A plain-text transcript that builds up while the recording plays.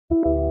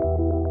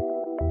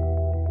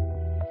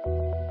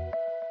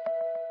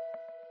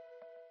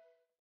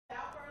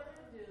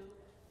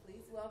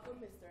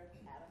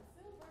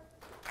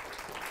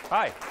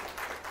Hi.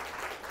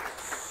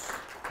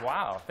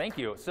 Wow, thank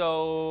you.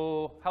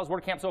 So how's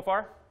WordCamp so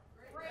far?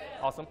 Great.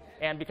 Awesome.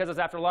 And because it's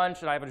after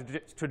lunch and I have a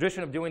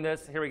tradition of doing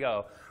this, here we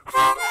go.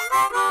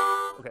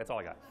 Okay, that's all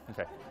I got.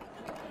 Okay.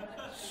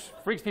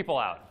 Freaks people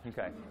out.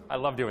 Okay. I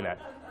love doing that.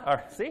 All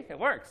right. See, it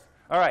works.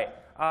 All right.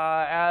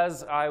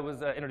 As I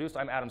was introduced,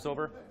 I'm Adam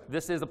Silver.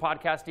 This is a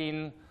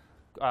podcasting.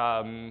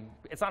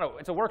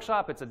 It's a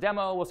workshop. It's a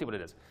demo. We'll see what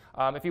it is.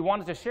 If you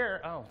wanted to share,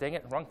 oh, dang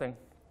it, wrong thing.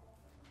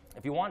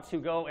 If you want to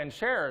go and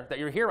share that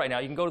you're here right now,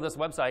 you can go to this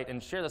website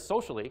and share this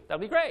socially. That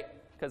would be great,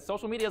 because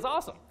social media is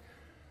awesome.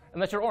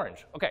 Unless you're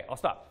orange. OK, I'll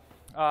stop.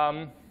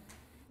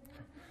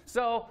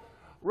 So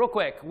real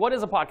quick, what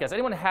is a podcast?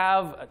 Anyone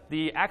have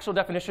the actual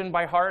definition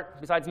by heart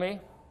besides me?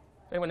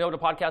 Anyone know what a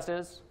podcast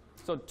is?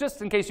 So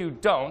just in case you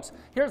don't,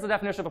 here's the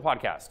definition of a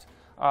podcast.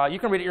 You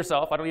can read it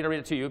yourself. I don't need to read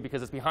it to you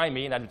because it's behind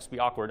me, and that'd just be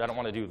awkward. I don't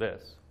want to do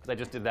this, because I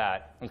just did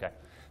that. OK.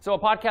 So a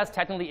podcast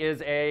technically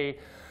is a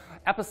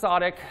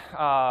episodic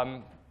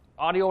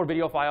audio or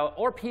video file,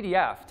 or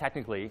PDF,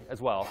 technically, as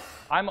well.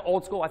 I'm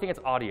old school. I think it's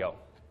audio.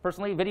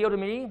 Personally, video to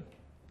me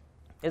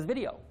is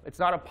video. It's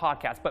not a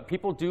podcast, but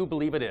people do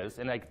believe it is,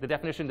 and the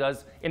definition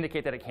does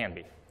indicate that it can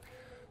be.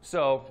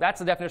 So that's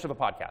the definition of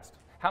a podcast.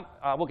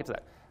 We'll get to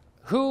that.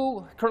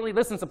 Who currently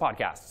listens to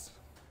podcasts?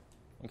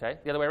 Okay,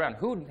 the other way around.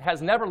 Who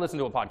has never listened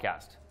to a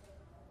podcast?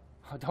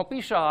 Don't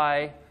be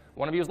shy.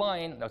 One of you is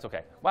lying. That's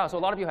OK. Wow, so a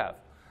lot of you have.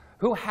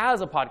 Who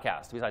has a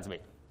podcast besides me?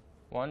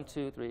 1,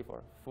 2, 3,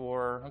 4.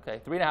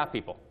 OK, 3.5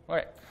 people. All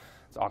right,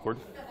 it's awkward.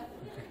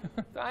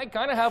 I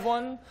kind of have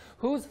one.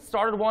 Who's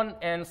started one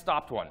and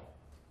stopped one?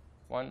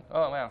 One?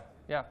 Oh, wow,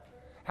 yeah.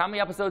 How many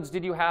episodes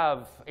did you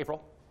have,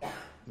 April?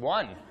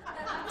 1.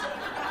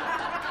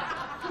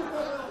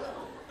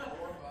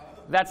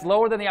 That's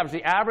lower than the average.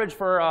 The average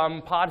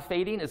for pod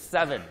fading is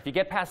 7. If you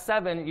get past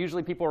 7,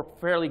 usually people are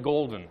fairly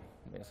golden.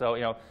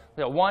 So,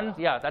 1,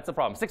 yeah, that's the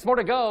problem. 6 more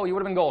to go, you would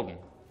have been golden.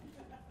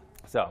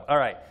 So, all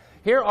right.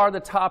 Here are the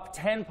top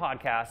 10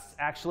 podcasts,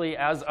 actually,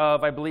 as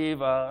of, I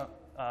believe, what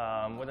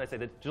did I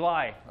say,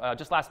 July,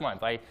 just last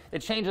month. It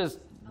changes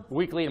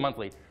weekly and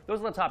monthly. Those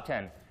are the top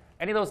 10.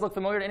 Any of those look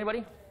familiar to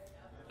anybody?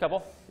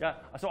 Couple? Yeah.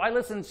 So I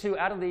listen to,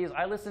 out of these,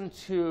 I listen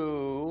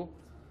to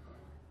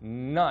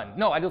none.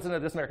 No, I listen to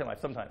This American Life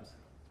sometimes.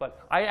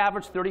 But I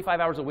average 35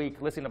 hours a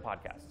week listening to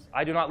podcasts.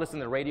 I do not listen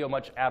to radio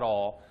much at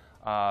all.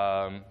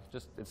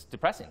 It's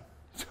depressing.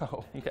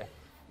 So, OK,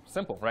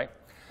 simple, right?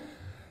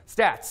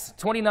 Stats,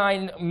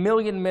 29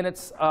 million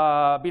minutes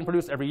being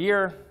produced every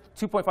year,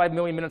 2.5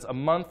 million minutes a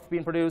month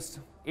being produced,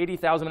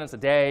 80,000 minutes a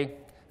day,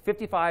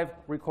 55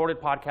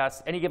 recorded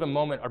podcasts any given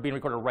moment are being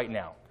recorded right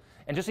now.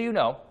 And just so you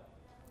know,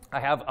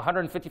 I have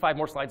 155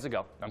 more slides to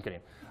go. No, I'm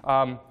kidding.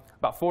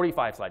 About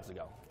 45 slides to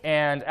go.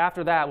 And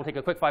after that, we'll take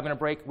a quick 5-minute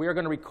break. We are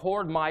going to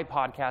record my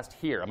podcast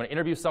here. I'm going to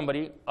interview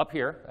somebody up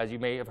here, as you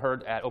may have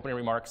heard at opening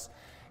remarks.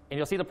 And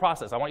you'll see the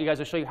process. I want you guys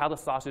to show you how the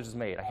sausage is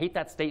made. I hate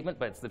that statement,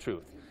 but it's the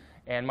truth.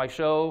 And my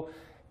show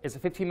is a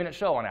 15-minute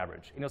show on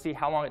average. And you'll see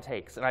how long it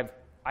takes. And I've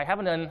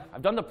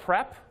done the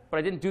prep, but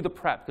I didn't do the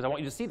prep because I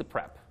want you to see the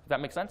prep. Does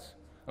that make sense?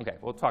 OK,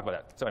 we'll talk about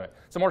that. So anyway,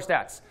 some more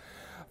stats.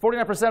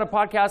 49% of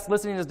podcast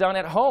listening is done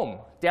at home,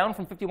 down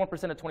from 51%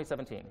 in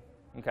 2017.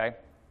 OK?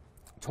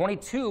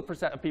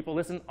 22% of people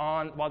listen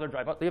while they're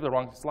driving. Oh, you have the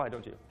wrong slide,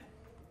 don't you?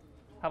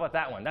 How about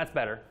that one? That's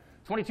better.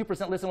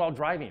 22% listen while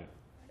driving.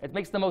 It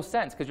makes the most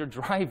sense because you're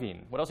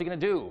driving. What else are you going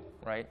to do,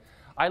 right?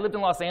 I lived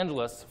in Los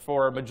Angeles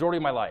for a majority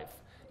of my life.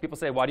 People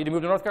say, why did you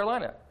move to North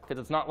Carolina? Because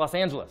it's not Los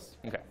Angeles.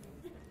 OK.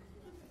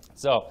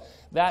 So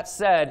that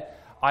said,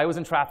 I was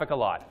in traffic a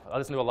lot. I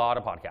listen to a lot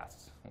of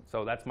podcasts.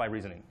 So that's my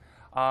reasoning.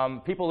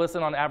 People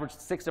listen on average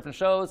 6 different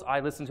shows. I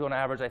listen to on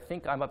average, I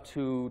think I'm up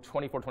to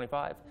 24,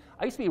 25.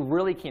 I used to be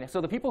really keen. So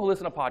the people who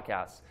listen to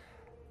podcasts,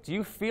 do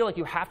you feel like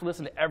you have to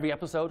listen to every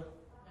episode?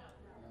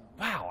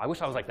 Wow, I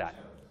wish I was like that.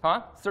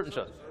 Huh? Certain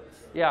shows.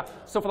 Yeah.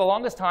 So for the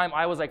longest time,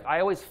 I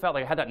always felt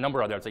like I had that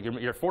number out there. It's like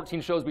you're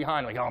 14 shows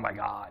behind. Like, oh my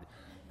God.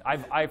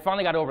 I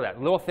finally got over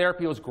that. Little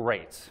therapy was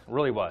great.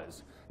 Really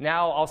was.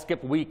 Now I'll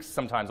skip weeks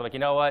sometimes. I'm like, you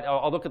know what?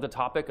 I'll look at the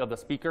topic of the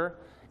speaker,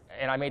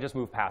 and I may just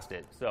move past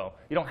it. So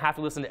you don't have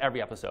to listen to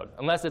every episode,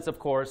 unless it's, of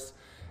course,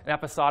 an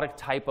episodic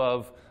type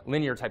of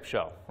linear type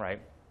show,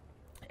 right?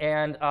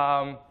 And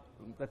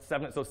that's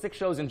 7. So 6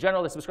 shows in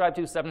general to subscribe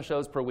to, 7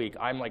 shows per week.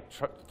 I'm like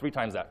 3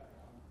 times that.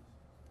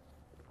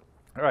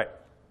 All right.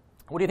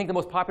 What do you think the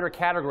most popular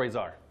categories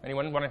are?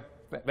 Anyone want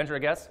to venture a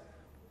guess?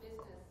 Business.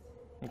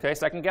 OK,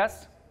 second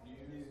guess?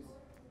 News.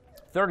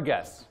 Third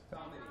guess?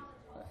 Comedy.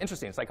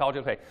 Interesting, psychology.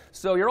 OK,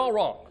 so you're all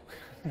wrong.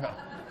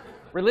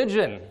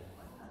 Religion.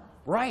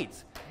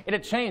 Right. And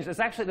it changed. This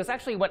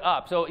actually went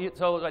up. So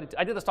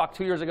I did this talk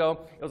 2 years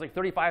ago. It was like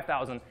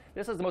 35,000.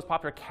 This is the most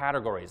popular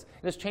categories.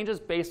 And this changes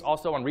based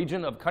also on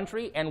region of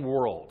country and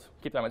world.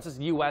 Keep that in mind. This is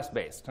US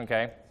based,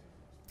 OK?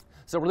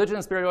 So religion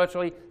and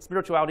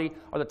spirituality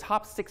are the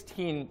top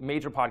 16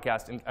 major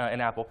podcasts in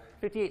Apple.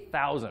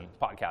 58,000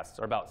 podcasts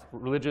are about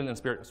religion and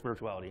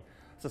spirituality.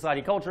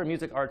 Society, culture,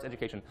 music, arts,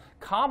 education.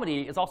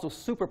 Comedy is also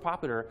super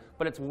popular,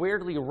 but it's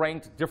weirdly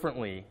ranked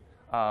differently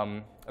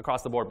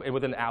across the board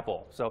within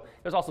Apple. So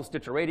there's also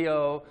Stitcher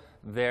Radio.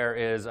 There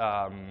is,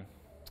 what's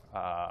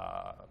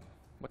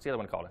the other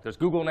one called? There's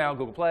Google now,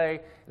 Google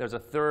Play. There's a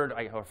third,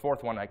 or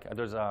fourth one. I can't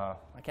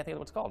think of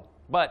what it's called.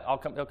 But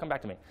it'll come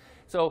back to me.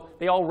 So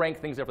they all rank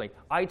things differently.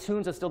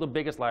 iTunes is still the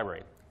biggest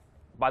library.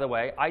 By the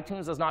way,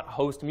 iTunes does not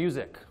host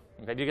music.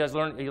 Okay, you guys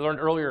learned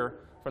earlier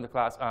from the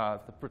class,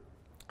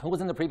 who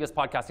was in the previous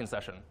podcasting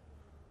session?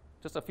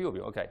 Just a few of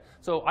you, okay.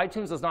 So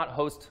iTunes does not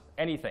host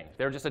anything.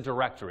 They're just a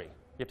directory.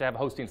 You have to have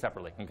hosting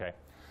separately, okay.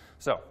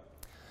 So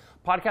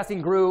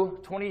podcasting grew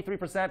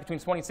 23% between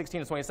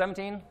 2016 and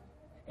 2017,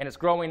 and it's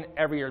growing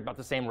every year about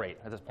the same rate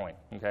at this point,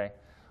 okay.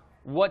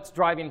 What's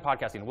driving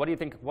podcasting? What do you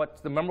think,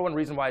 what's the number one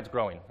reason why it's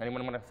growing?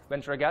 Anyone want to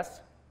venture a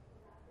guess?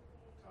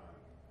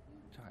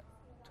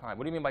 Time.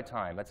 What do you mean by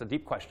time? That's a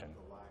deep question.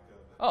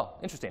 Oh,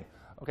 interesting.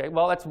 Okay,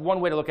 well, that's one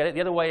way to look at it.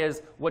 The other way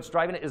is what's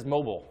driving it is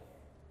mobile.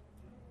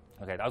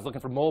 Okay, I was looking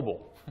for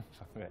mobile.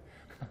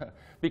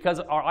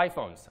 Because our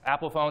iPhones,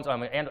 Apple phones,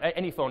 and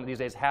any phone these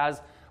days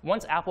has,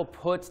 once Apple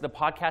puts the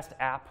podcast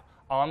app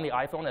on the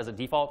iPhone as a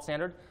default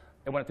standard,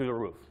 it went through the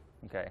roof.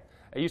 Okay,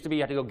 it used to be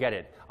you had to go get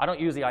it. I don't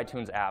use the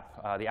iTunes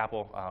app, the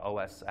Apple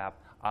OS app.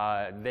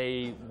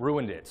 They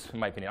ruined it, in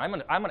my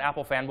opinion. I'm an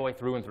Apple fanboy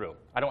through and through.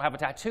 I don't have a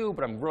tattoo,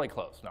 but I'm really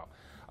close.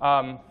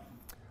 No.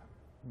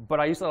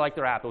 But I used to like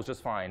their app. It was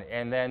just fine.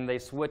 And then they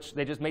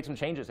just made some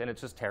changes, and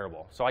it's just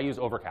terrible. So I use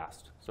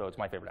Overcast. So it's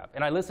my favorite app.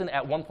 And I listen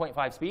at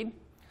 1.5 speed.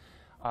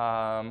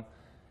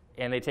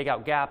 And they take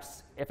out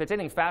gaps. If it's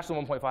anything faster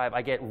than 1.5,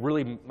 I get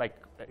really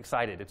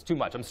excited. It's too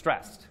much. I'm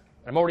stressed.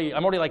 I'm already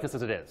like this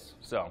as it is.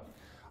 So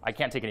I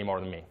can't take any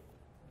more than me.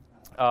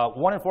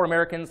 1 in 4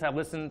 Americans have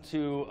listened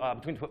to,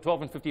 between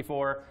 12 and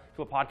 54,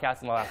 to a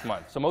podcast in the last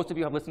month. So most of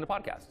you have listened to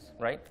podcasts,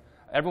 right?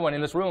 Everyone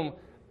in this room,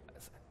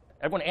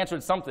 everyone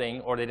answered something,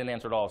 or they didn't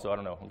answer at all, so I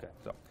don't know. Okay,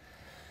 so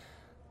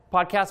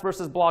podcast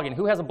versus blogging.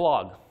 Who has a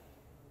blog?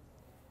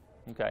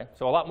 Okay,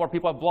 so a lot more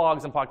people have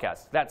blogs than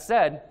podcasts. That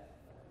said,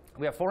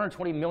 we have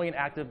 420 million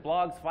active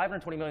blogs,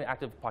 520 million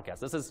active podcasts.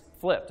 This is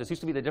flipped. This used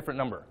to be the different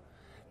number.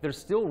 There's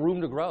still room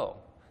to grow.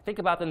 Think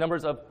about the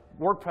numbers of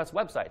WordPress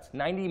websites,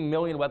 90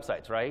 million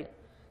websites, right?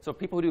 So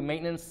people who do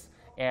maintenance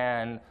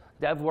and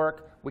dev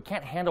work, we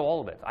can't handle all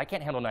of it. I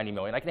can't handle 90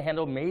 million. I can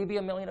handle maybe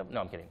a million of,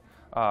 no, I'm kidding.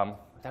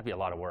 That'd be a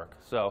lot of work.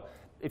 So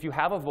if you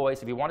have a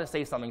voice, if you want to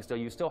say something still,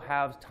 you still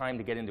have time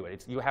to get into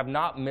it. You have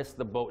not missed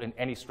the boat in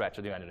any stretch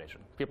of the imagination.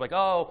 People are like,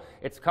 oh,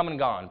 it's come and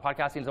gone.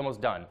 Podcasting's almost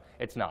done.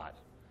 It's not.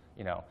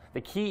 You know,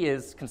 the key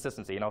is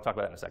consistency, and I'll talk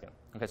about that in a second.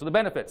 Okay, so the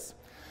benefits.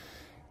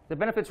 The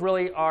benefits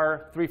really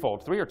are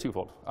threefold, three or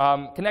twofold.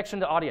 Connection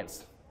to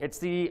audience. It's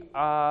the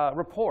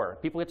rapport.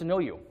 People get to know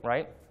you,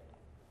 right?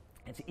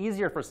 It's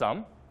easier for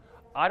some.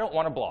 I don't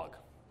want to blog.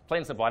 Plain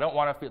and simple. I don't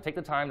want to take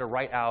the time to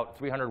write out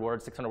 300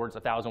 words, 600 words,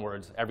 1,000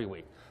 words every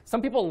week.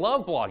 Some people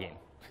love blogging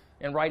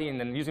and writing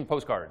and using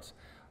postcards.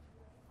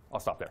 I'll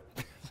stop there.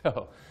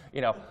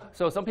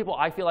 So some people,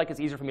 I feel like it's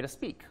easier for me to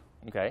speak.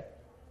 Okay.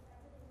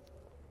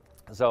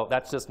 So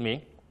that's just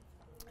me.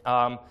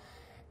 And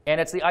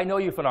it's the I know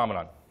you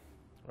phenomenon,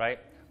 right?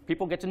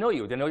 People get to know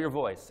you. They know your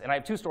voice. And I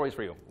have 2 stories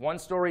for you. One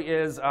story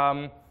is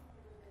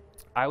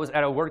I was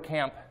at a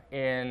WordCamp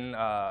in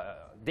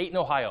Dayton,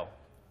 Ohio,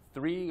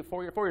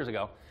 4 years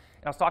ago.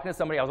 And I was talking to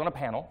somebody. I was on a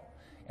panel.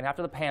 And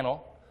after the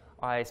panel,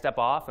 I step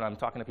off, and I'm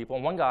talking to people.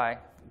 And one guy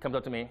comes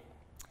up to me,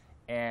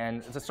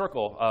 and it's a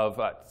circle of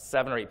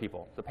 7 or 8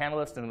 people. The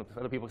panelists and the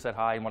other people said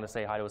hi and want to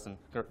say hi to us and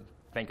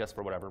thank us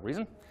for whatever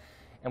reason.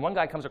 And one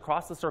guy comes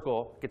across the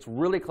circle, gets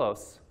really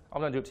close.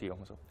 I'm going to do it to you.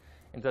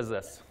 And does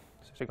this.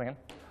 Shake my hand.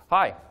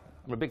 Hi.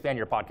 I'm a big fan of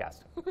your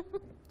podcast.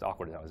 It's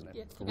awkward now, isn't it?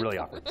 Yeah. It's really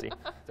awkward. See?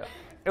 So,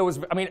 it was,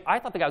 I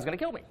thought the guy was going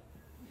to kill me.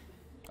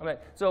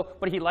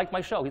 But he liked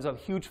my show. He's a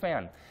huge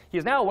fan.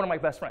 He's now one of my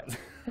best friends.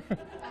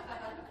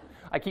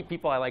 I keep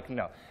people I like to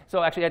know.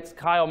 So actually, it's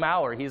Kyle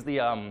Maurer. He's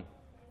the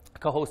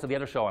co-host of the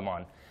other show I'm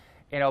on.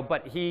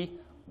 But he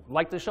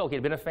liked the show. He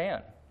had been a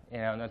fan.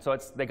 And so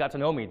they got to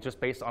know me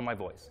just based on my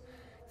voice.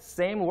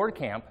 Same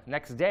WordCamp.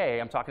 Next day,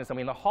 I'm talking to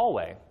somebody in the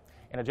hallway,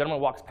 and a gentleman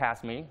walks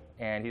past me,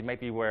 and he might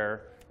be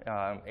where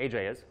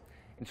AJ is,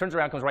 and turns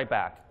around, comes right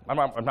back. I'm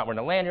not wearing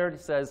a lanyard. He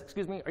says,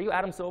 "Excuse me, are you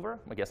Adam Silver?"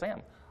 I'm like, "Yes, I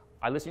am.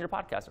 I listen to your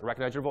podcast. I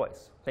recognize your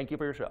voice. Thank you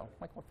for your show." I'm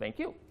like, "Well, thank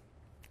you."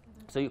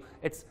 So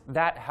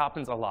that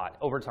happens a lot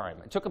over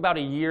time. It took about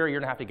a year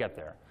and a half to get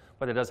there,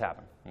 but it does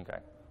happen. Okay,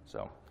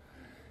 so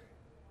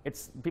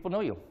people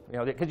know you,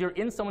 because you're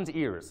in someone's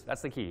ears.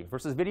 That's the key.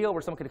 Versus video,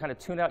 where someone can kind of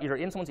tune out. You're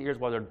in someone's ears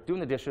while they're doing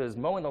the dishes,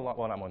 mowing the lawn,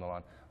 well, not mowing the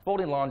lawn,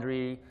 folding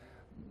laundry,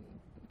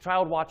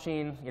 child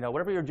watching,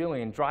 whatever you're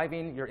doing,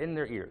 driving. You're in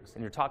their ears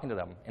and you're talking to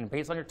them. And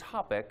based on your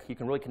topic, you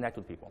can really connect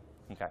with people.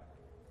 Okay.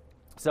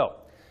 So,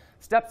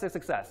 steps to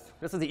success.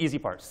 This is the easy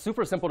part.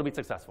 Super simple to be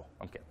successful.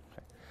 I'm kidding.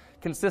 Okay.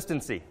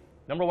 Consistency.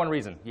 Number one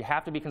reason. You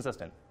have to be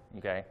consistent.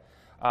 Okay.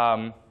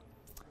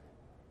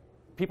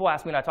 People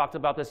ask me, and I talked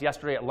about this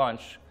yesterday at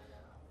lunch.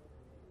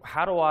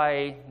 How do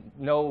I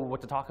know what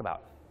to talk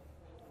about?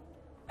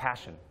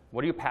 Passion.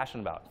 What are you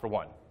passionate about, for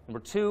one? Number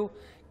 2,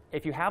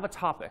 if you have a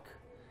topic,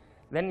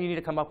 Then you need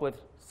to come up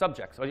with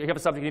subjects. Or you have a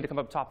subject, you need to come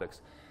up with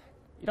topics.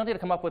 You don't need to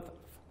come up with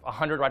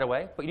 100 right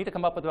away, but you need to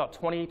come up with about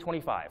 20,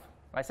 25.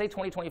 I say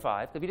 20,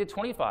 25, if you did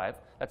 25,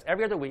 that's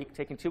every other week,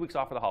 taking 2 weeks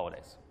off for the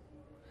holidays.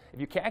 If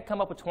you can't come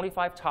up with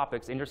 25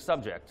 topics in your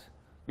subject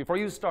before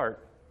you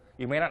start,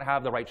 you may not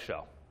have the right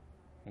show,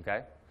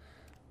 okay?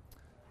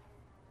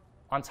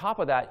 On top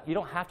of that, you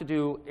don't have to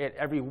do it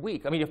every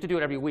week. I mean, you have to do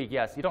it every week,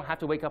 yes. You don't have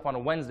to wake up on a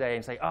Wednesday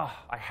and say, oh,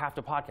 I have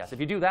to podcast. If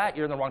you do that,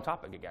 you're in the wrong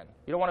topic again.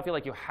 You don't want to feel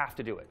like you have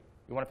to do it.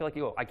 You want to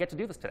feel like, I get to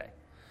do this today.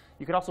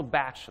 You can also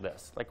batch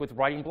this. Like with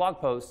writing blog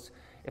posts,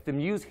 if the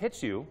muse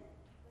hits you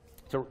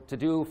to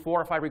do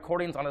 4 or 5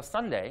 recordings on a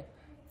Sunday,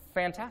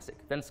 fantastic.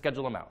 Then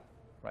schedule them out,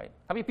 right?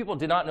 How many people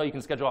did not know you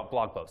can schedule out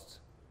blog posts?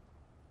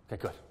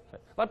 Okay, good. A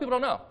lot of people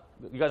don't know.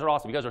 You guys are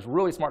awesome. You guys are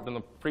really smart than the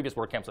previous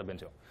WordCamps I've been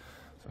to.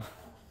 So,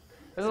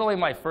 this is only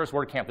my first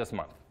WordCamp this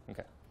month.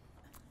 Okay.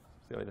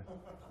 See you later.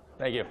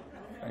 Thank you.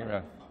 Thank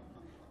you.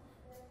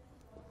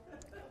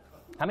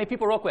 How many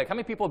people, real quick, how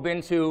many people have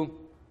been to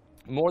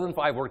more than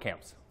 5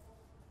 WordCamps?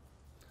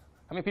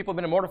 How many people have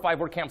been to more than 5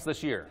 WordCamps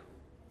this year?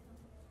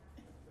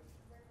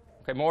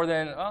 Okay, more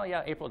than, oh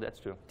yeah, April, that's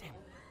true. Damn.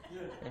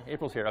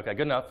 April's here. Okay,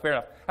 good enough, fair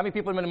enough. How many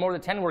people have been to more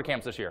than 10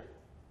 WordCamps this year?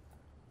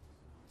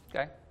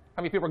 Okay.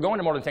 How many people are going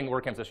to more than 10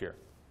 WordCamps this year?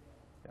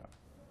 Yeah,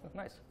 that's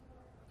nice.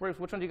 Which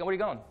one do you go? Where are you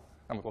going?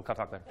 We'll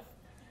talk there.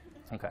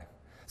 Okay.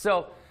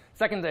 So,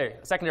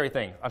 secondary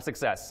thing of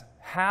success,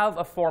 have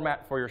a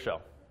format for your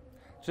show.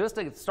 Just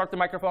to start the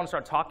microphone and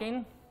start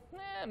talking,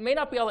 may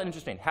not be all that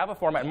interesting. Have a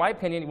format. In my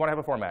opinion, you want to have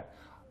a format.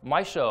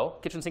 My show,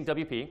 Kitchen Sink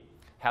WP,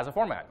 has a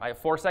format. I have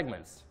 4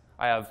 segments.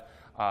 I have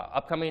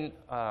upcoming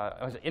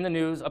in the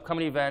news,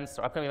 upcoming events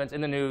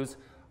in the news,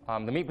 the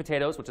meat and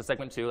potatoes, which is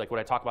segment 2, like what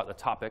I talk about the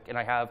topic, and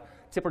I have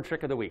tip or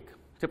trick of the week,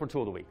 tip or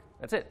tool of the week.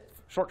 That's it.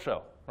 Short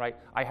show, right?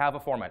 I have a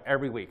format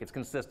every week. It's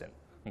consistent,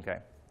 okay?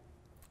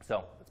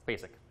 So it's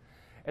basic.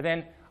 And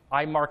then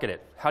I market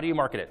it. How do you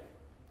market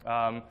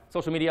it?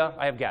 Social media,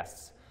 I have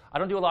guests. I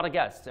don't do a lot of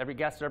guests. Every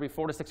guest every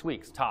 4 to 6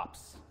 weeks,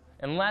 tops.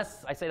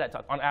 Unless I say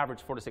that on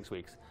average 4 to 6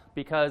 weeks,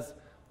 because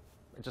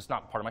it's just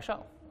not part of my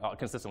show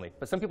consistently.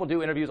 But some people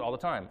do interviews all the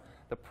time.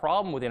 The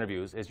problem with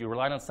interviews is you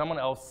rely on someone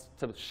else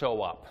to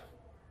show up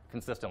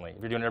consistently if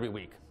you're doing it every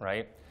week,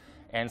 right?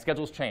 And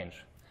schedules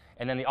change.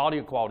 And then the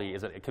audio quality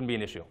it can be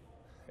an issue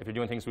if you're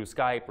doing things through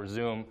Skype or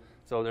Zoom.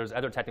 So there's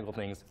other technical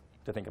things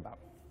to think about.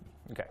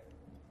 Okay.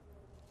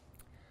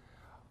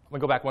 I'm going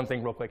to go back one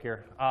thing real quick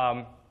here.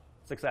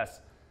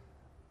 Success.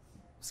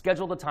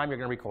 Schedule the time you're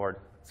going to record.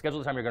 Schedule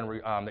the time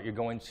that you're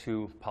going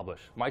to publish.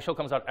 My show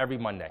comes out every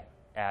Monday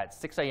at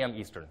 6 a.m.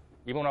 Eastern.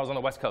 Even when I was on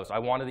the West Coast, I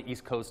wanted the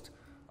East Coast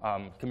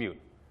commute.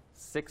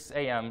 6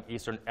 a.m.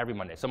 Eastern every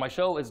Monday. So my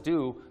show is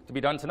due to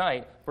be done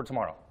tonight for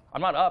tomorrow.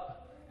 I'm not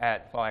up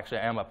at, well, actually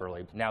I am up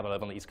early now that I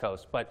live on the East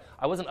Coast, but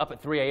I wasn't up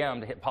at 3 a.m.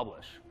 to hit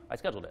publish. I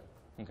scheduled it,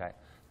 okay?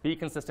 Be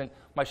consistent.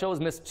 My show has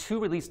missed 2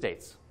 release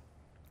dates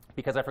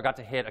because I forgot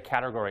to hit a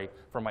category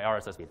for my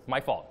RSS feed. My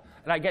fault.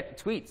 And I get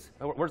tweets,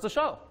 where's the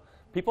show?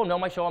 People know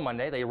my show on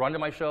Monday. They run to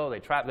my show. They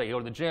go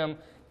to the gym.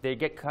 They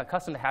get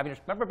accustomed to having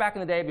it. Remember back in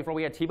the day before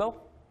we had TiVo?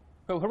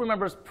 Who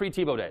remembers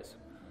pre-TiVo days?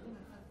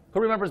 Who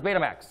remembers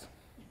Betamax?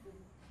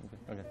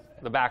 Okay.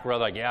 The back row,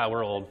 like, yeah,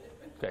 we're old.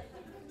 Okay.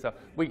 So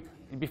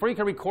before you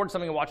could record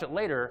something and watch it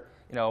later,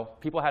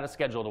 people had a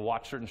schedule to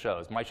watch certain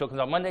shows. My show comes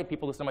out Monday.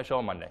 People listen to my show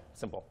on Monday.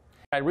 Simple.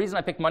 The reason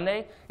I picked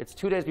Monday, it's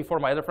 2 days before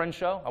my other friend's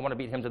show. I want to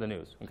beat him to the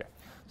news. Okay.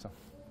 So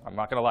I'm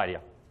not going to lie to you.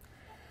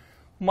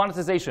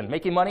 Monetization,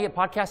 making money at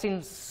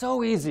podcasting,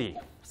 so easy.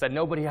 Said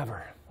nobody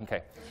ever.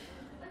 Okay.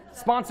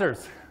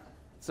 Sponsors.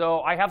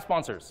 So I have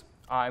sponsors.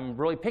 I'm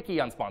really picky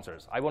on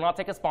sponsors. I will not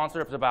take a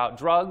sponsor if it's about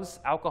drugs,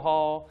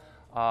 alcohol,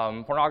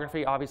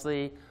 pornography,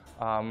 obviously,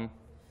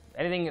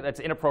 anything that's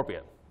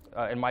inappropriate,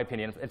 in my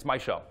opinion. It's my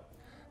show.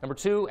 Number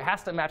 2, it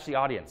has to match the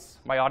audience.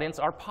 My audience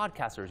are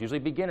podcasters, usually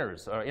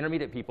beginners or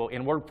intermediate people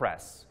in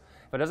WordPress.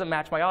 If it doesn't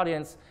match my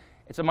audience,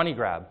 it's a money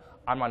grab.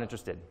 I'm not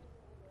interested.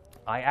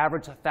 I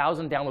average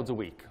 1,000 downloads a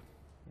week,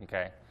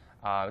 okay?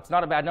 It's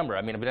not a bad number.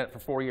 I mean, I've been in it for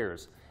 4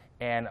 years.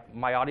 And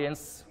my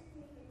audience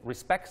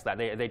respects that.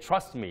 They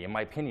trust me, in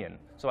my opinion.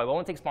 So I will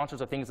only take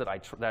sponsors of things that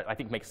I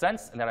think make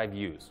sense and that I've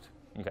used,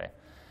 okay?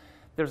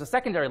 There's a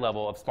secondary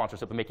level of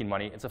sponsorship of making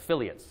money. It's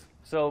affiliates.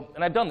 So,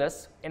 and I've done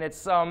this, and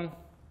it's, and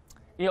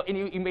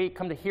you may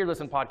come to hear this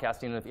in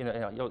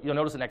podcasting, you'll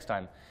notice it next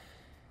time.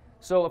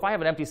 So if I have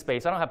an empty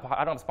space, I don't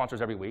have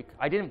sponsors every week.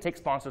 I didn't take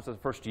sponsors for the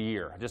first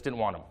year. I just didn't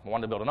want them. I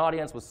wanted to build an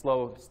audience with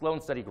slow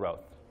and steady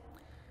growth.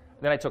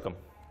 Then I took them,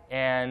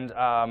 and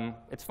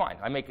it's fine.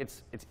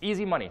 It's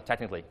easy money,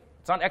 technically.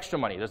 It's not extra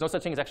money. There's no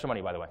such thing as extra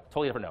money, by the way.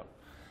 Totally different note.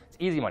 It's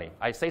easy money.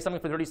 I say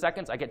something for 30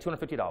 seconds, I get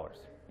 $250,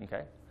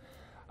 okay?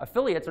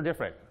 Affiliates are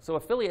different. So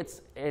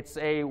affiliates, it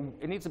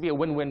needs to be a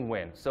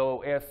win-win-win.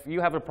 So if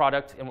you have a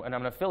product and I'm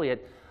an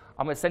affiliate,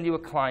 I'm going to send you a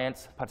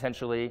client,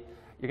 potentially.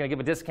 You're going to give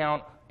a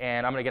discount,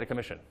 and I'm going to get a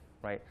commission,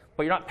 right?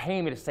 But you're not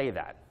paying me to say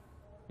that.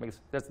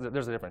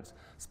 There's a difference.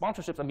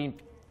 Sponsorships,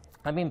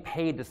 I'm being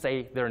paid to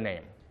say their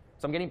name.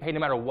 So I'm getting paid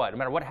no matter what. No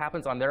matter what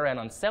happens on their end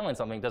on selling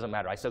something, it doesn't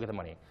matter. I still get the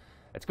money.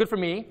 It's good for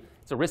me.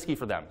 It's risky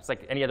for them. It's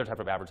like any other type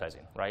of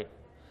advertising, right?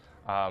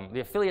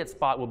 The affiliate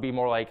spot will be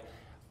more like,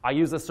 I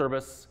use this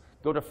service,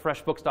 go to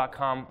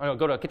freshbooks.com,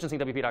 go to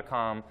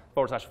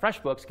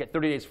kitchensinkwp.com/freshbooks, get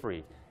 30 days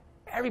free.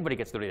 Everybody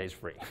gets 30 days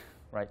free,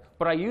 right?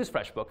 But I use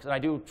FreshBooks, and I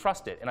do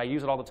trust it, and I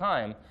use it all the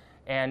time.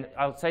 And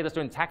I'll say this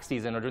during tax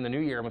season or during the new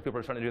year when people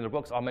are trying to do their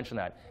books, I'll mention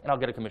that, and I'll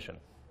get a commission.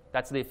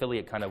 That's the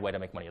affiliate kind of way to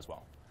make money as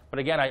well. But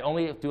again, I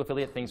only do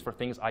affiliate things for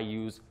things I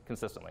use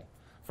consistently.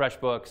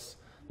 FreshBooks,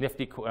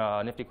 Nifty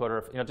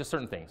Quoter, just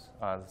certain things,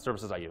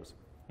 services I use.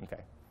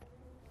 Okay.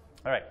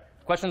 All right.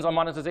 Questions on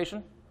monetization?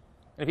 And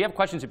if you have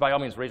questions, by all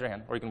means, raise your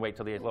hand, or you can wait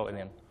till the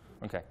end.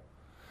 Okay.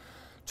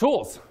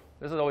 Tools.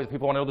 This is always,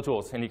 people want to know the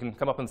tools, and you can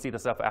come up and see the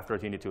stuff after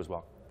if you need to as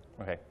well.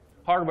 Okay.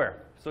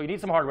 Hardware. So you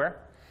need some hardware.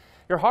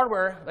 Your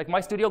hardware, like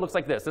my studio looks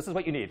like this. This is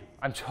what you need.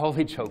 I'm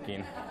totally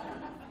joking.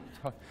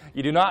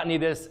 You do not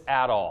need this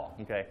at all.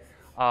 Okay.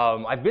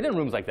 I've been in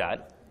rooms like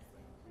that.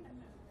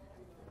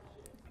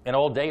 An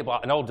old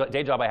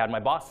day job I had, my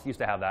boss used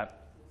to have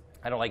that.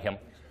 I don't like him.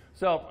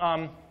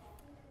 So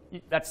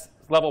that's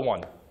level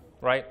 1,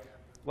 right?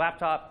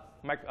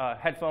 Laptop,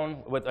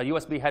 headphone with a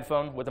USB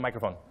headphone with a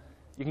microphone.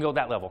 You can go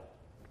that level.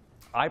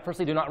 I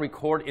personally do not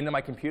record into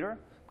my computer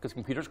because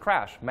computers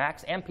crash,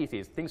 Macs and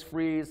PCs. Things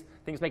freeze,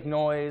 things make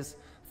noise,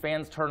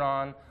 fans turn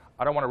on.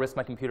 I don't want to risk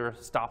my computer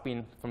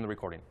stopping from the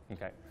recording.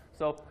 Okay.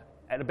 So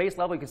at a base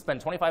level, you can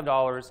spend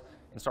 $25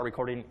 and start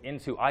recording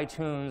into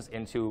iTunes,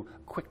 into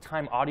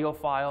QuickTime audio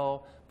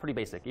file, pretty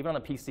basic. Even on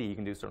a PC, you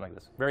can do something like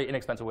this. Very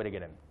inexpensive way to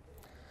get in.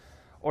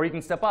 Or you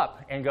can step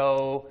up and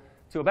go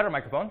to a better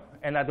microphone.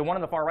 And the one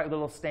on the far right,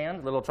 little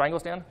stand, little triangle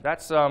stand,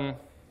 that's not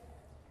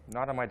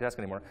on my desk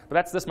anymore. But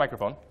that's this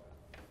microphone.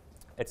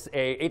 It's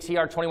a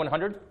ATR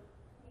 2100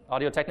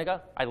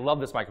 Audio-Technica. I love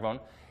this microphone.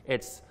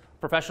 It's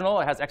professional.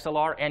 It has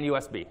XLR and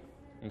USB.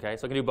 Okay,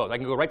 so I can do both. I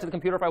can go right to the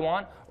computer if I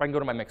want, or I can go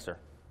to my mixer.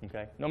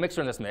 Okay, no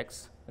mixer in this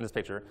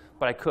picture,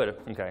 but I could.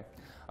 Okay,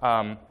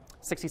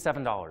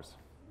 $67.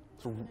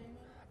 So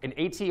an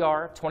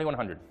ATR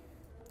 2100.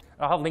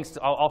 I'll have links.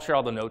 I'll share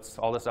all the notes,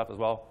 all this stuff as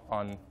well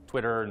on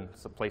Twitter and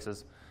some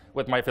places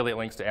with my affiliate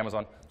links to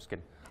Amazon. Just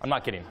kidding. I'm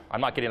not kidding.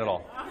 I'm not kidding at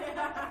all.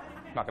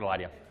 I'm not gonna lie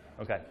to you.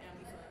 Okay.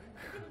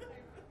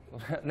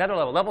 Another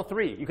level, level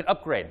 3. You can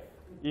upgrade.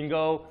 You can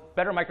go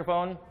better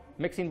microphone,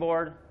 mixing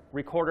board,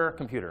 recorder,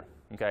 computer.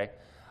 Okay.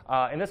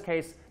 In this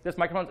case, this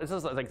microphone, this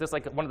is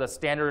like one of the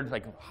standard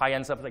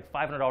high-end stuff. It's like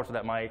 $500 for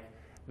that mic.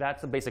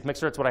 That's a basic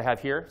mixer. It's what I have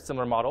here,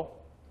 similar model.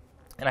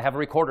 And I have a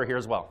recorder here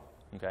as well.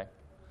 Okay.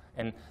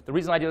 And the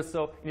reason I do this,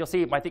 so you'll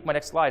see, I think my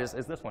next slide is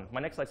this one.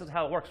 My next slide, this is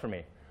how it works for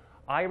me.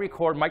 I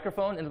record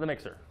microphone into the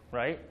mixer,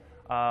 right?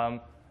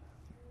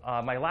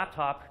 My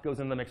laptop goes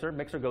into the mixer.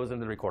 Mixer goes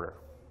into the recorder.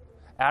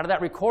 Out of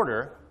that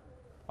recorder,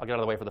 I'll get out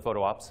of the way for the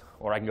photo ops,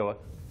 or I can go.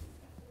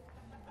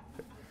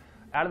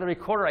 Out of the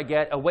recorder, I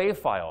get a WAV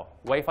file.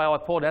 WAV file, I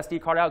pull an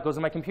SD card out, goes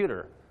in my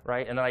computer,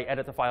 right? And then I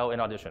edit the file in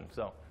Audition.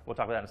 So we'll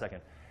talk about that in a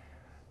second.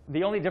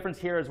 The only difference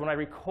here is when I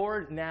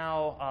record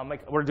now,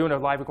 we're doing a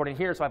live recording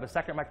here, so I have a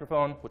second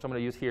microphone, which I'm going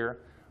to use here.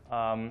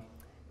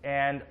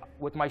 And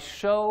with my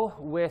show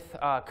with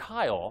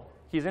Kyle,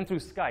 he's in through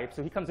Skype,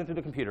 so he comes in through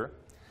the computer.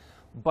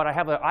 But I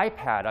have an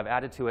iPad I've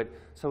added to it,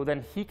 so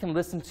then he can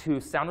listen to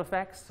sound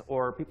effects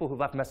or people who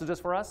left messages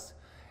for us.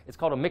 It's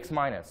called a mix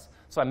minus.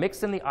 So I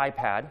mix in the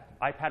iPad.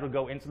 iPad would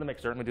go into the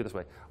mixer. Let me do it this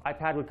way.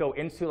 iPad would go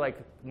into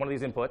one of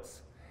these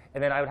inputs,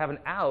 and then I would have an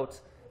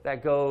out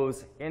that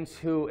goes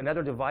into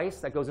another device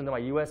that goes into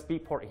my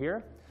USB port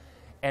here.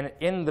 And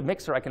in the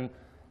mixer,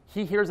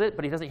 he hears it,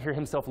 but he doesn't hear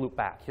himself loop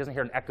back. He doesn't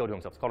hear an echo to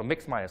himself. It's called a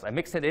mix minus. I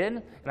mix it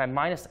in, and I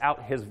minus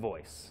out his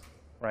voice,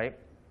 right?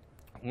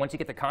 Once you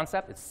get the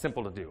concept, it's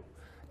simple to do.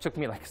 It took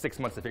me like 6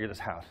 months to figure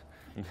this out.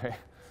 Okay?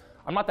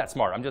 I'm not that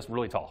smart. I'm just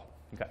really tall.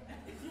 Okay.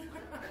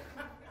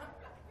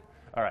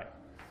 All right.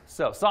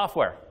 So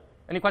software.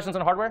 Any questions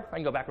on hardware? I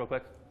can go back real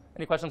quick.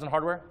 Any questions on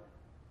hardware?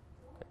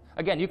 Okay.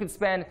 Again, you can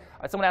spend,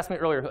 someone asked me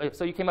earlier,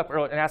 so you came up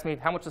earlier and asked me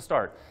how much to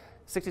start.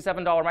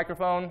 $67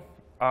 microphone.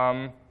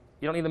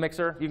 You don't need the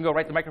mixer. You can go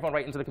the microphone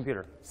right into the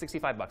computer.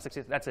 $65,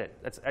 60, that's it.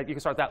 You can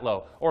start that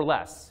low or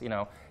less. You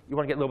want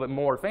to get a little bit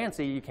more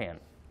fancy, you can.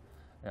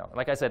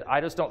 Like I said,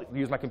 I just don't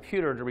use my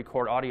computer to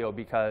record audio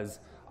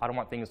because I don't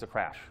want things to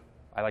crash.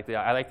 I like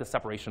the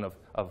separation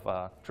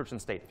of church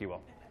and state, if you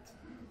will.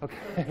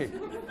 Okay.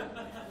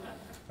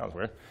 That was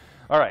weird.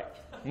 All right,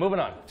 moving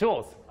on.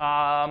 Tools.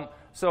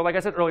 So like I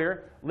said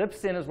earlier,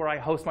 Libsyn is where I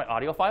host my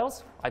audio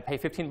files. I pay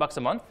 $15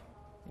 a month.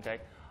 Okay.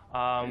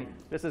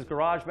 This is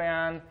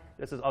GarageBand.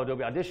 This is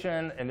Adobe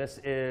Audition, and this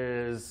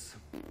is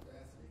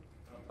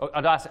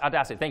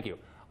Audacity. Thank you.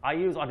 I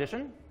use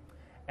Audition.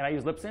 And I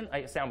use Libsyn,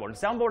 Soundboard. And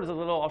Soundboard is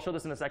I'll show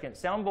this in a second.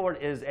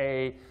 Soundboard is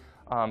a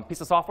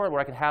piece of software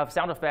where I can have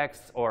sound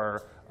effects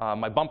or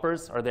my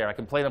bumpers are there. I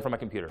can play them from my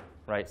computer,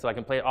 right? So I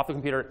can play it off the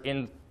computer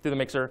in through the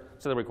mixer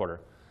to the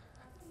recorder.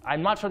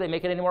 I'm not sure they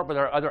make it anymore, but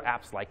there are other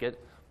apps like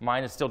it.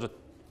 Mine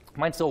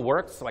still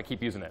works, so I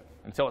keep using it.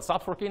 Until it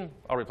stops working,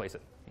 I'll replace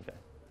it. Okay.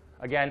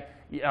 Again,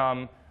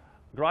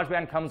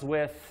 GarageBand comes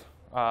with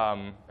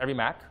every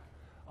Mac.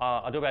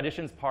 Adobe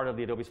Audition is part of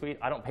the Adobe Suite.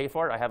 I don't pay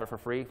for it. I have it for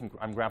free.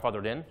 I'm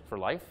grandfathered in for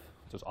life,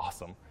 which is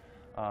awesome.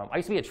 I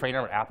used to be a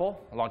trainer at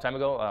Apple a long time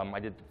ago. I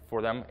did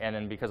for them, and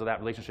then because of that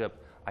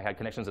relationship, I had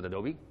connections at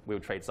Adobe. We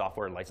would trade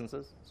software and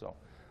licenses. So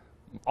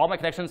all my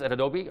connections at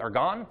Adobe are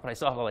gone, but I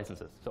still have the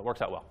licenses, so it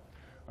works out well.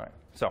 All right,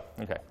 so,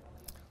 OK.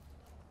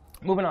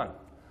 Moving on.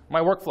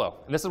 My workflow.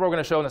 And this is what we're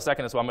going to show in a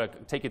second, so I'm going to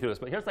take you through this.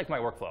 But here's like my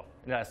workflow,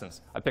 in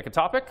essence. I pick a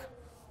topic.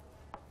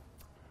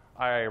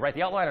 I write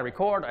the outline. I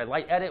record. I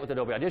light edit with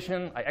Adobe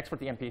Audition. I export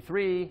the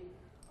MP3.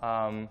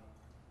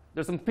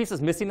 There's some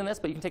pieces missing in this,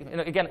 but you can take,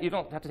 and again, you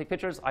don't have to take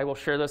pictures. I will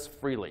share this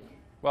freely.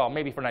 Well,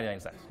 maybe for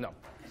 99 cents. No.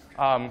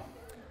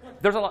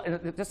 There's a lot.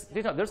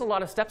 There's a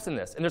lot of steps in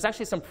this, and there's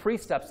actually some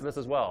pre-steps to this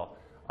as well.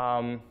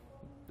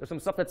 There's some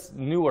stuff that's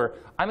newer.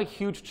 I'm a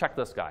huge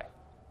checklist guy.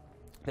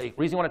 The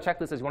reason you want to check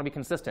this is you want to be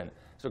consistent.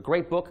 There's a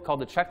great book called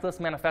The Checklist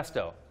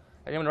Manifesto.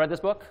 Anyone read this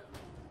book?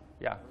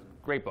 Yeah,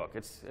 great book.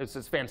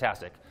 It's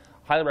fantastic.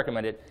 Highly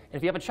recommend it. And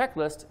if you have a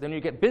checklist, then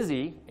you get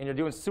busy and you're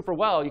doing super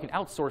well, you can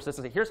outsource this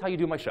and say, here's how you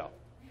do my show.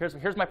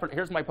 Here's my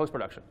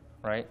post-production,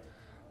 right?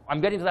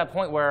 I'm getting to that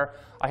point where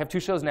I have 2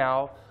 shows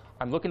now.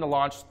 I'm looking to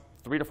launch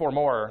 3 to 4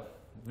 more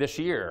this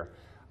year.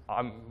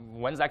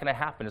 When's that going to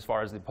happen as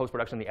far as the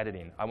post-production and the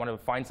editing? I want to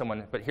find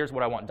someone, but here's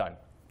what I want done,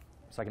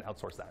 so I can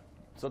outsource that.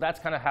 So that's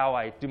kind of how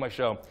I do my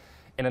show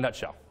in a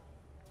nutshell.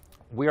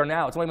 We are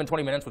now, it's only been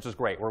 20 minutes, which is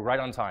great. We're right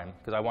on time,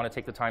 because I want to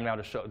take the time now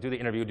to do the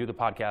interview, do the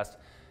podcast.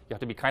 You have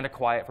to be kind of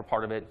quiet for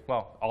part of it.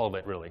 Well, all of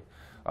it, really.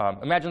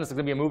 Imagine this is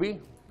going to be a movie,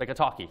 like a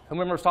talkie. Who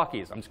remembers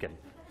talkies? I'm just kidding.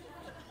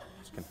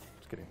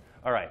 Just kidding.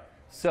 All right.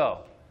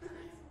 So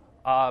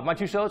my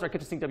 2 shows are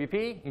Kitchen Sink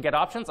WP and Get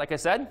Options, like I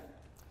said.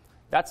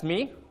 That's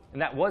me,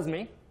 and that was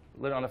me,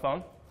 living on the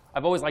phone.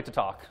 I've always liked to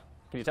talk.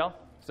 Can you tell?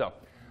 So,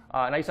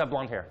 and I used to have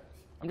blonde hair.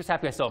 I'm just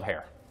happy I still have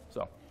hair.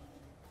 So,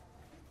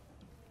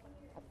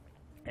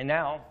 and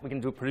now we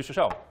can produce a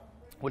show.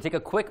 We'll take a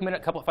quick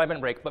 5-minute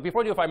break. But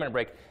before we do a 5-minute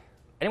break,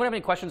 anyone have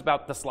any questions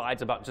about the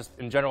slides, about just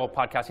in general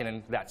podcasting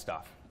and that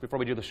stuff before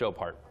we do the show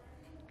part?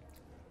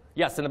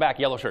 Yes, in the back,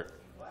 yellow shirt.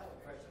 Well, I have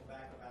a question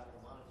back about the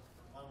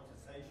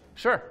monetization.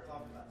 Sure.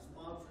 Talking about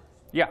sponsors.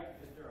 Yeah.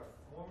 Is there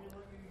a formula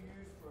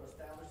you use for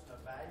establishing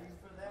a value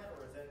for that,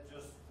 or is that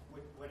just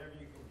whatever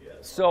you can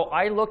get? So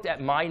I looked at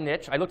my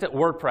niche. I looked at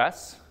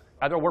WordPress,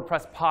 other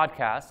WordPress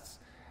podcasts.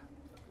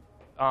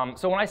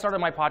 So when I started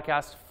my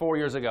podcast 4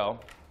 years ago,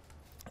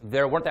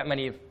 there weren't that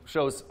many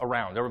shows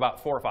around. There were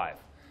about 4 or 5.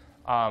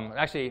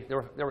 Actually,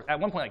 there were at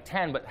one point like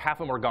 10, but half of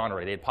them were gone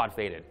already. They had pod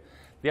faded.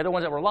 The other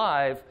ones that were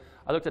live,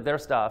 I looked at their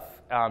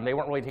stuff. They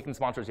weren't really taking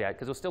sponsors yet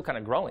because it was still kind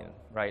of growing,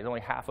 right? It was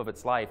only half of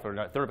its life or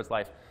a third of its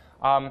life.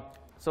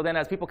 So then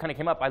as people kind of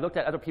came up, I looked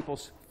at other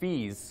people's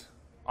fees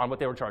on what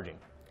they were charging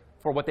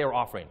for what they were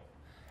offering.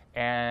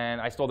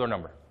 And I stole their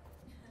number.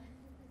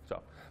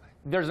 So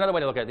there's another way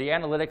to look at it. The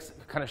analytics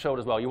kind of showed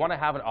as well. You want to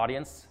have an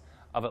audience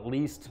of at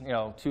least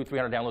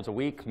 200-300 downloads a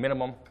week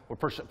minimum, or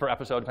per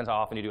episode, depends how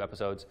often you do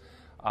episodes.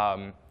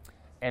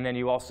 And then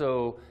you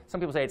also, some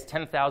people say it's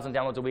 10,000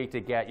 downloads a week to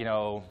get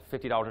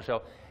 $50 a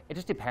show. It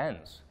just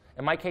depends.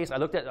 In my case, I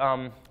looked at, I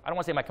don't want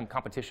to say my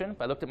competition,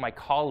 but I looked at my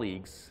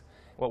colleagues,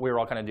 what we were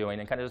all kind of doing,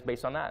 and kind of just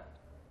based on that.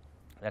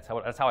 That's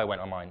how I went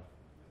on mine.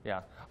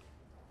 Yeah.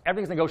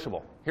 Everything's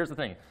negotiable. Here's the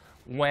thing.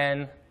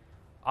 When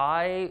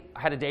I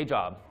had a day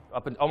job,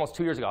 almost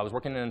 2 years ago, I was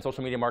working in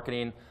social media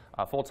marketing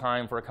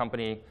full-time for a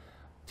company,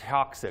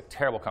 toxic,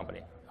 terrible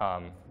company.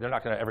 They're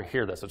not going to ever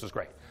hear this, which is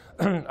great.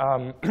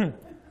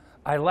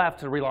 I left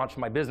to relaunch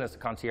my business,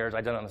 Concierge.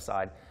 I did it on the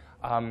side.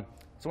 So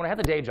when I had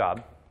the day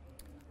job,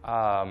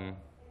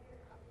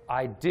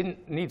 I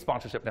didn't need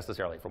sponsorship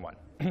necessarily, for one.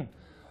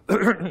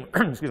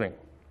 Excuse me.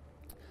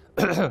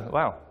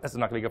 Wow, this is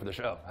not going to be good for the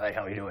show. Hey,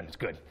 how are you doing? It's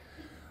good.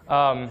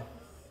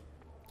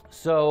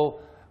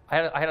 So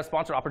I had a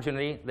sponsor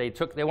opportunity.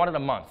 They wanted a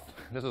month.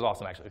 This was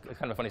awesome, actually. It's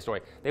kind of a funny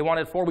story. They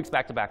wanted 4 weeks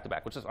back to back to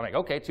back, which is, I'm like,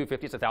 OK,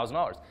 $250 is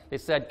 $1,000. They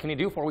said, can you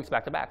do 4 weeks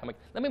back to back? I'm like,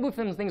 let me move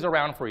things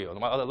around for you.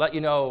 I'll let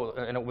you know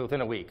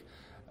within a week.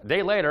 A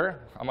day later,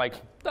 I'm like,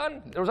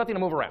 done. There was nothing to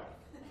move around.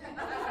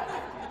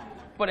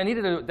 But I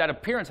needed that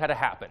appearance had to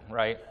happen,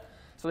 right?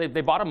 So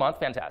they bought a month,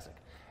 fantastic.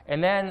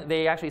 And then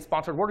they actually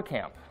sponsored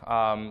WordCamp,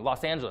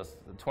 Los Angeles,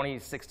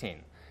 2016.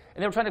 And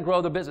they were trying to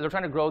grow the business. They were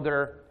trying to grow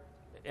their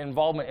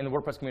involvement in the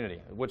WordPress community,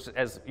 which,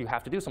 as you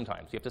have to do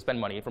sometimes. You have to spend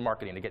money for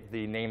marketing to get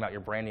the name out,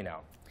 your branding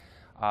out.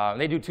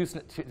 They do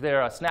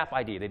their Snap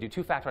ID. They do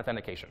 2-factor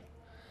authentication.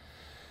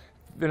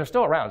 They're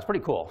still around. It's pretty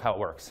cool how it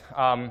works.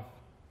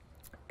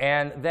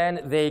 And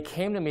then they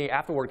came to me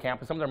after WordCamp,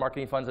 and some of their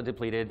marketing funds had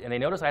depleted, and they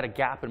noticed I had a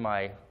gap in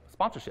my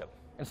sponsorship.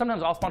 And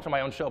sometimes I'll sponsor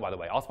my own show, by the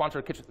way. I'll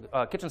sponsor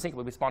Kitchen Sink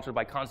will be sponsored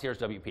by Concierge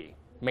WP,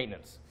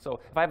 maintenance. So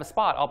if I have a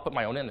spot, I'll put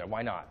my own in there.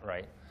 Why not,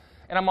 right?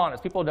 And I'm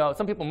honest. People know.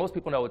 Most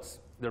people know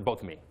they're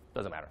both me.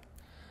 Doesn't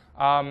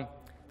matter.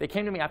 They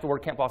came to me after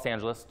WordCamp Los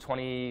Angeles,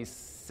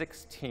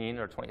 2016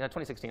 or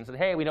 2016, and said,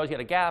 hey, we know you had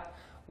a gap.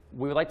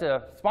 We would like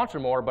to sponsor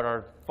more, but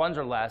our funds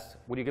are less.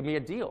 Would you give me a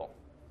deal?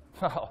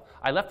 Well,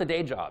 I left the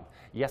day job.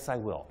 Yes, I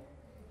will.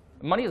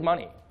 Money is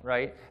money,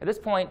 right? At this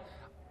point,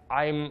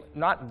 I'm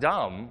not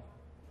dumb.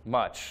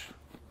 much.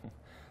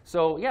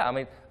 So yeah, I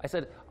mean, I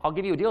said, I'll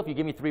give you a deal if you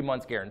give me 3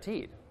 months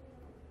guaranteed.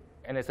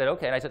 And they said,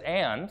 okay. And I said,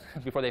 and,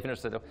 before they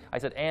finished, I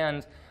said,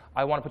 and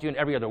I want to put you in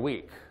every other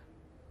week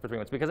for 3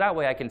 months, because that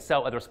way I can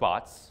sell other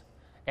spots,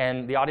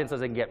 and the audience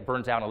doesn't get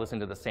burnt out and listen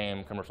to the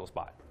same commercial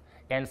spot.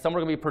 And some are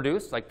going to be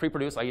produced, like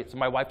pre-produced. So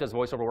my wife does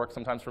voiceover work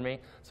sometimes for me,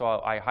 so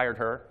I hired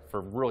her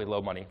for really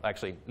low money,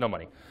 actually no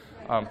money.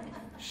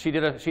 She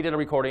did a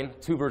recording,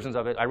 2 versions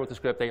of it. I wrote the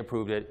script, they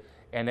approved it,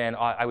 and then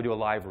I would do a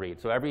live read.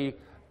 So every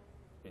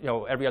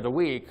other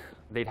week,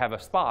 they'd have a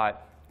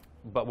spot,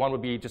 but one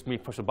would be just me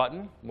push a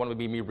button, one would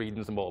be me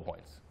reading some bullet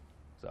points.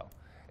 So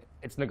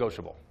it's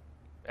negotiable.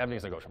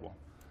 Everything's negotiable.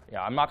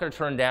 Yeah, I'm not going to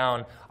turn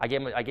down. I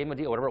gave him a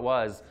deal, whatever it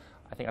was.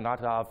 I think I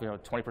knocked it off,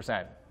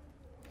 20%.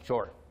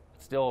 Sure,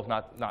 still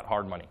not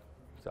hard money.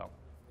 So,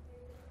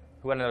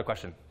 who had another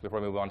question before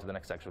we move on to the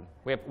next section?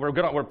 We're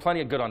good. We're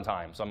plenty good on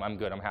time, so I'm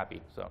good. I'm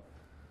happy. So,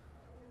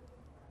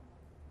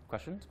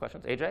 questions?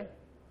 AJ?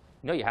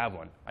 No, you have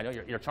one. I know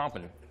you're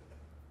chomping.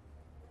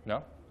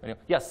 No?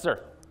 Yes,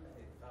 sir.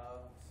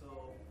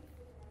 So,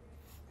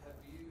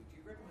 do you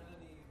recommend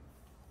any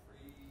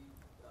free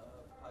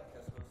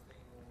podcast hosting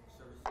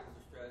services or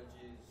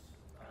strategies?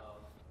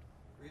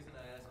 The reason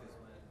I ask is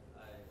when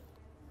I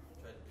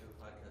tried to do a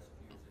podcast a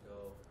few years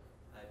ago,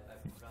 I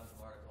found some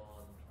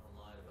article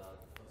online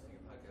about hosting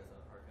your podcast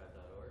on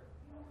archive.org.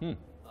 And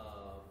it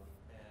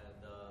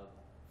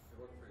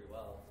worked pretty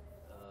well.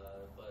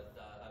 But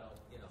I don't,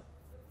 I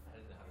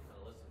didn't have a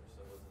ton of listeners, so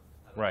it wasn't,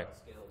 I don't know how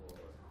scalable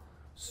it was.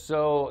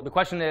 So the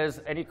question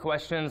is, any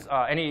questions,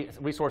 any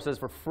resources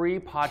for free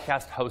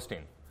podcast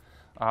hosting?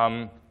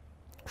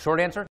 Short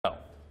answer, no.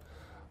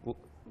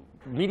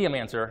 Medium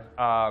answer,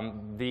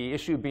 the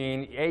issue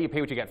being, A, you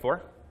pay what you get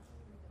for,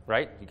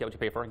 right? You get what you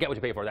pay for. Get what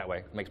you pay for that way.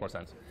 It makes more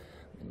sense.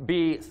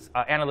 B,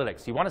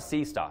 analytics. You want to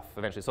see stuff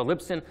eventually. So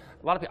Libsyn,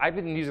 a lot of people, I've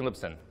been using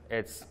Libsyn.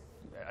 It's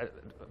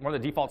one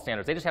of the default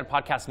standards. They just had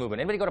Podcast Movement.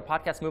 Anybody go to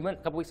Podcast Movement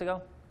a couple weeks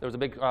ago? There was a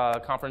big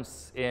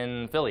conference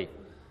in Philly.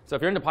 So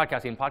if you're into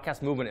podcasting,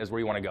 Podcast Movement is where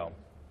you want to go.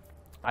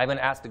 I've been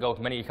asked to go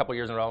a couple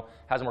years in a row.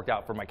 Hasn't worked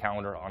out for my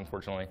calendar,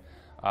 unfortunately.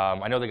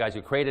 I know the guys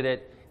who created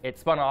it. It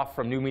spun off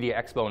from New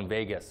Media Expo in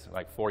Vegas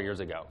like 4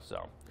 years ago.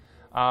 So,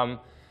 I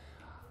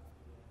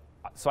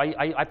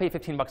pay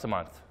 $15 a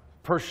month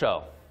per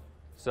show.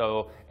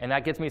 So, and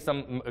that gets me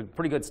some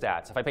pretty good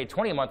stats. If I pay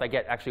 $20 a month, I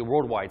get actually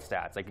worldwide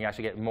stats. I can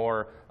actually get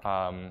more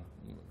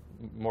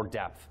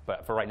depth.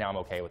 But for right now, I'm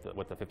okay with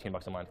the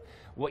 $15 a month.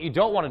 What you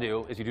don't want to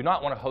do is you do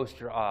not want to host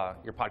your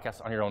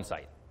podcast on your own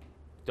site.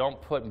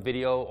 Don't put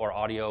video or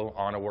audio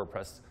on a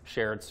WordPress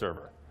shared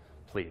server,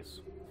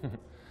 please.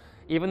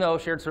 Even though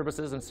shared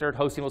services and shared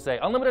hosting will say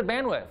unlimited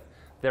bandwidth,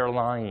 they're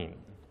lying.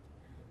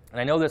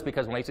 And I know this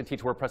because when I used to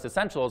teach WordPress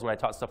Essentials, when I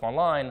taught stuff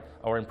online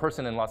or in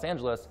person in Los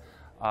Angeles,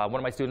 one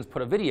of my students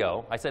put a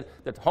video. I said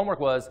that the homework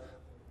was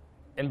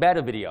embed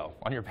a video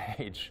on your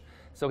page.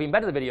 So he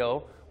embedded the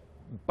video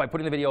by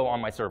putting the video on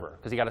my server,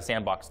 because he got a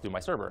sandbox through my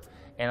server.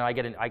 And I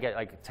get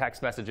like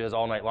text messages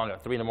all night long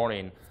at 3 in the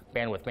morning,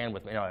 bandwidth.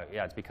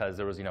 Yeah, it's because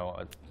there was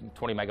a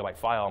 20 megabyte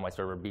file on my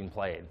server being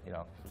played,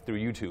 through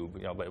YouTube.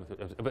 But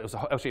it was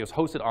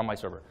hosted on my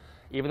server.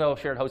 Even though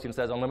shared hosting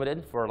says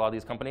unlimited for a lot of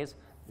these companies,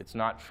 it's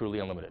not truly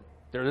unlimited.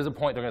 There is a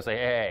point they're going to say,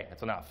 hey,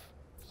 it's enough.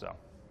 So, all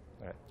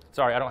right.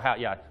 Sorry, I don't have.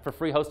 Yeah, for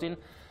free hosting,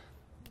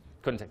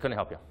 couldn't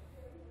help you.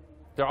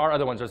 There are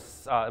other ones.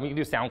 There's, you can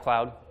do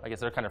SoundCloud. I guess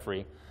they're kind of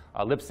free.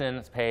 Libsyn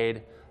is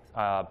paid.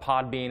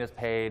 Podbean is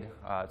paid.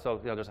 So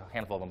there's a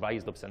handful of them, but I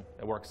use Libsyn.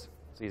 It works.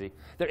 It's easy.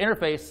 Their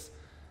interface,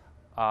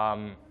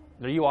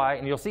 their UI,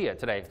 and you'll see it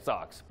today,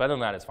 sucks. But other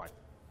than that, it's fine.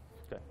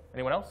 Okay.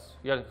 Anyone else?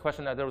 You had a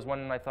question? There was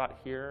one I thought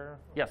here.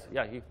 Yes.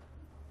 Yeah. You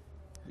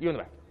in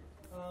the back.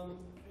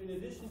 In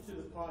addition to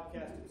the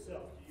podcast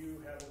itself, do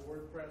you have a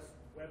WordPress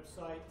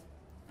website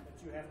that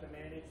you have to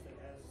manage that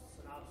has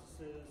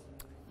synopsises?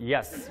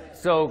 Yes.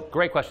 So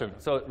great question.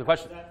 So the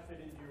question. How does that fit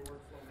into your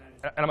workflow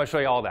management? And I'm going to show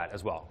you all that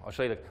as well. I'll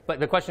show you. But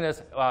the question is,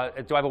 do I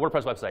have a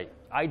WordPress website?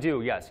 I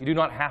do. Yes. You do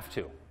not have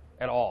to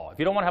at all. If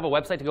you don't want to have a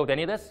website to go with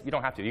any of this, you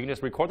don't have to. You can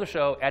just record the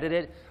show, edit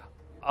it,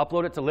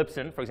 upload it to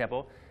Libsyn, for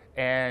example,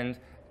 and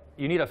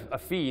you need a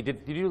feed.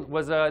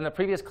 In the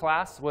previous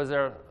class, was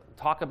there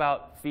talk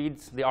about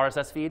feeds, the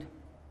RSS feed?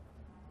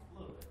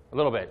 A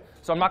little bit.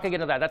 So I'm not going to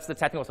get into that. That's the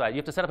technical side. You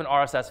have to set up an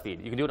RSS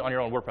feed. You can do it on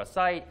your own WordPress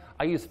site.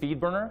 I use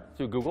FeedBurner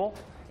through Google.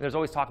 And there's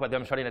always talk about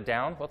them shutting it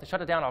down. Well, if they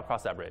shut it down, I'll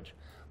cross that bridge.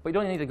 But you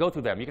don't need to go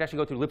through them. You can actually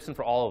go through Libsyn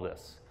for all of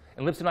this.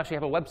 And Libsyn will actually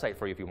have a website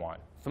for you if you want.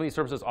 Some of these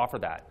services offer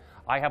that.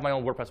 I have my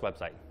own WordPress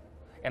website.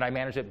 And I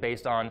manage it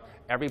based on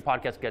every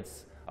podcast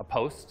gets a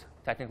post,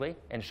 technically,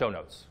 and show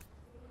notes.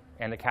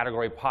 And the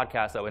category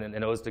podcast, though, and it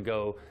knows to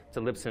go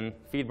to Libsyn,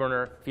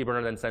 FeedBurner.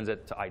 FeedBurner then sends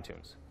it to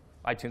iTunes.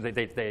 iTunes,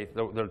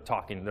 they're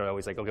talking. They're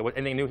always like, okay,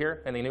 anything new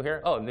here? Anything new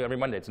here? Oh, every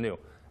Monday it's new.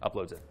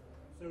 Uploads it.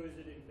 So is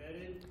it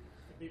embedded?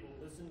 Can people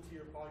listen to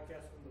your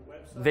podcast from the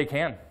website? They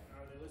can.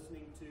 Are they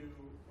listening to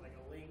like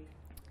a link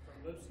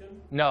from Libsyn?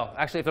 No,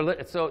 actually, if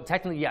they're so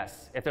technically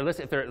yes. If they're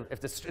listening,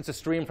 it's a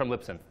stream from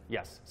Libsyn,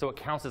 yes. So it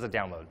counts as a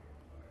download.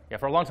 Yeah,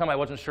 for a long time I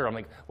wasn't sure. I'm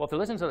like, well, if they're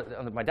listening to it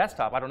on my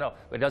desktop, I don't know.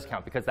 But it does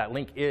count because that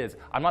link is,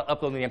 I'm not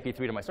uploading the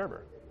MP3 to my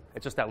server.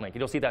 It's just that link.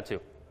 You'll see that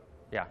too.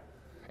 Yeah.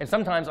 And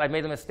sometimes I've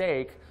made the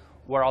mistake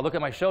where I'll look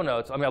at my show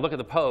notes, I'll look at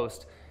the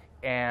post,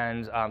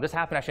 and this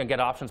happened actually on Get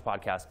Options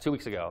podcast 2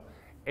 weeks ago.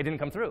 It didn't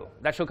come through.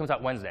 That show comes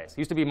out Wednesdays. It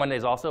used to be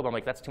Mondays also, but I'm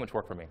like, that's too much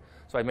work for me.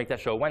 So I'd make that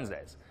show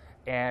Wednesdays.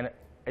 And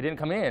it didn't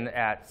come in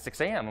at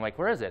 6 a.m. I'm like,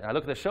 where is it? And I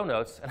look at the show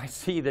notes, and I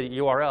see the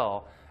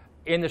URL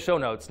in the show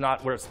notes,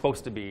 not where it's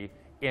supposed to be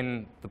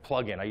in the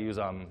plugin. I use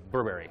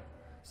Burberry.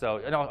 So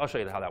and I'll show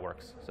you how that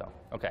works. So,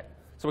 OK.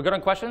 So we're good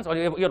on questions? Oh,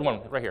 you had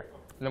one right here.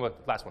 And then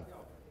last one.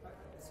 I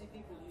see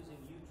people using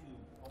YouTube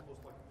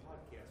almost like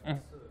a podcast.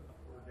 What's the up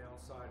or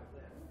downside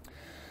of that?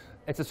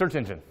 It's a search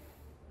engine,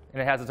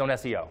 and it has its own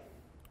SEO.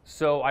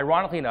 So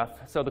ironically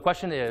enough, so the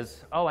question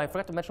is, oh, I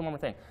forgot to mention one more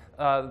thing.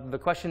 The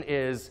question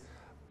is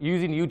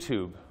using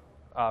YouTube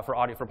for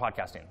audio for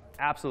podcasting.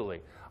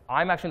 Absolutely.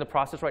 I'm actually in the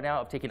process right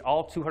now of taking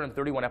all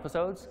 231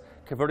 episodes,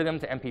 converting them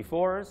to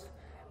MP4s.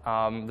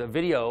 The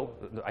video,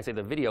 I say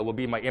the video, will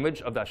be my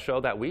image of that show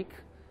that week,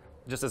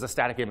 just as a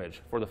static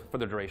image for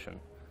the duration.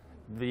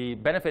 The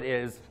benefit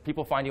is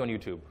people find you on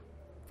YouTube,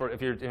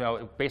 if you're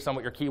based on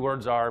what your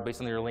keywords are,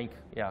 based on your link,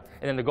 yeah.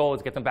 And then the goal is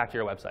to get them back to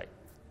your website,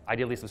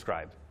 ideally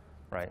subscribed,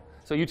 right?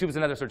 So YouTube is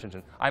another search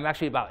engine. I'm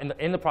actually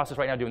in the process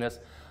right now doing this.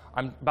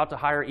 I'm about to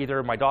hire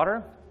either my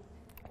daughter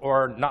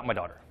or not my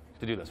daughter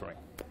to do this for me.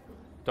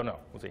 Don't know.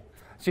 We'll see.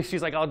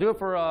 She's like, I'll do it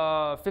for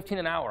 $15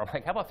 an hour. I'm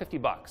like, how about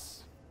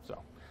 $50?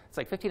 So it's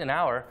like $15 an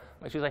hour.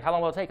 She's like, how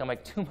long will it take? I'm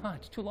like, too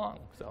much, too long.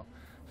 So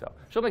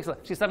she'll make.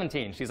 She's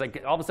 17. She's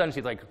like, all of a sudden,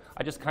 she's like,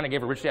 I just kind of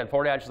gave her Rich Dad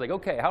Poor Dad. She's like,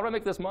 okay, how do I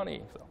make this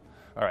money? So,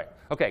 all right,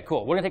 okay,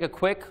 cool. We're gonna take a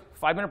quick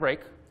 5-minute break.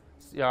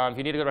 If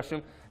you need to go to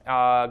the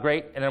restroom,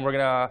 great. And then we're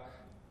gonna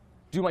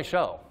do my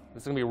show.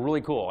 This is gonna be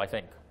really cool, I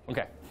think.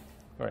 Okay,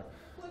 all right.